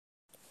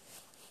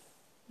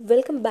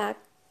Welcome back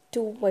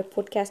to my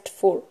podcast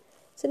 4.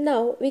 So,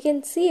 now we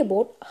can see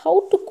about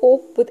how to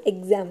cope with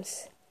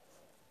exams.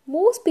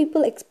 Most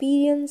people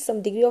experience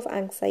some degree of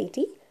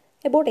anxiety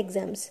about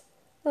exams.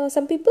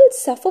 Some people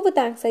suffer with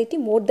anxiety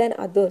more than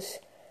others.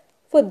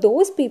 For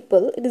those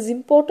people, it is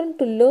important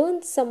to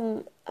learn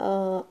some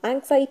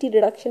anxiety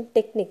reduction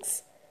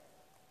techniques.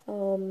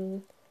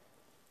 Um,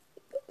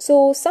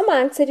 some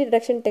anxiety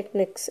reduction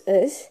techniques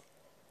is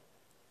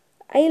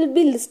I'll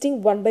be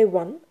listing one by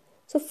one.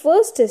 So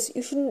first is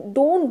you should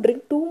don't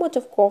drink too much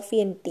of coffee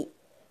and tea.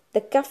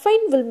 The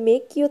caffeine will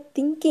make your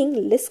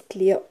thinking less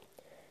clear.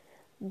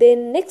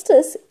 Then next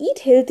is eat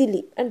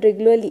healthily and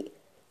regularly.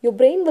 Your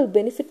brain will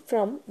benefit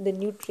from the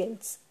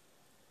nutrients.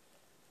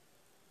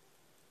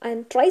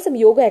 And try some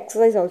yoga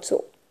exercise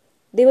also.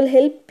 They will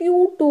help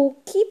you to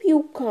keep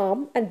you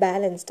calm and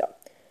balanced.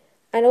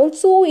 And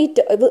also it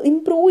will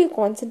improve your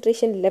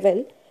concentration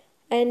level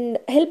and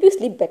help you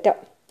sleep better.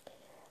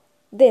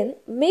 Then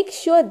make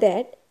sure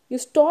that you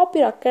stop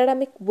your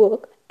academic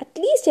work at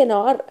least an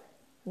hour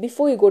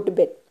before you go to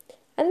bed.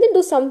 And then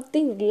do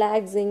something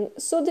relaxing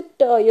so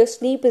that your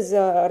sleep is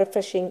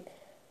refreshing.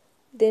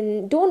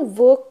 Then don't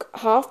work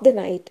half the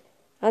night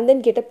and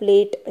then get up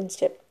late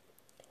instead.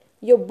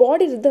 Your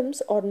body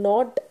rhythms are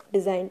not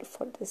designed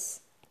for this.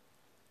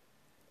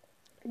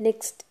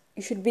 Next,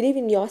 you should believe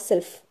in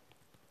yourself.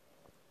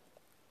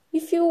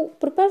 If you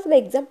prepare for the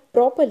exam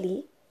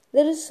properly,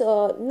 there is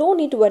no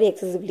need to worry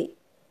excessively.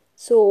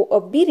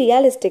 So be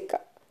realistic.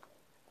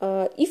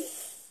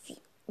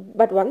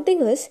 But one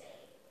thing is,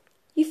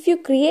 if you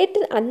create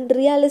an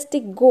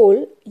unrealistic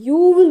goal, you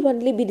will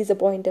only be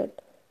disappointed.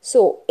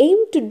 So aim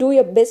to do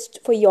your best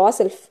for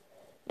yourself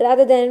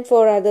rather than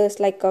for others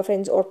like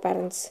friends or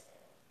parents.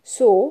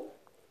 So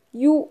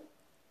you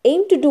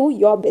aim to do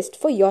your best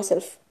for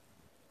yourself.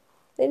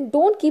 Then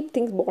don't keep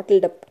things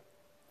bottled up.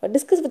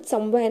 Discuss with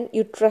someone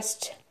you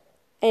trust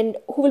and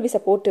who will be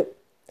supportive.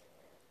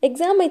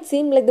 Exam might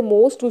seem like the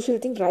most crucial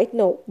thing right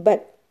now,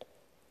 but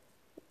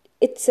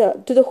it's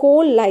to the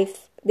whole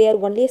life. They are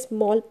only a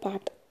small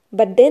part,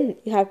 but then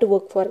you have to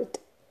work for it.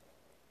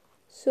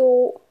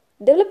 So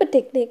develop a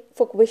technique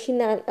for question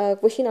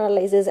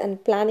analysis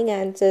and planning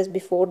answers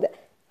before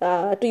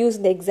to use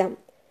in the exam,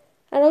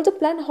 and also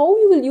plan how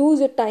you will use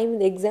your time in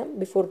the exam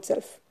before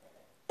itself.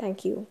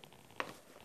 Thank you.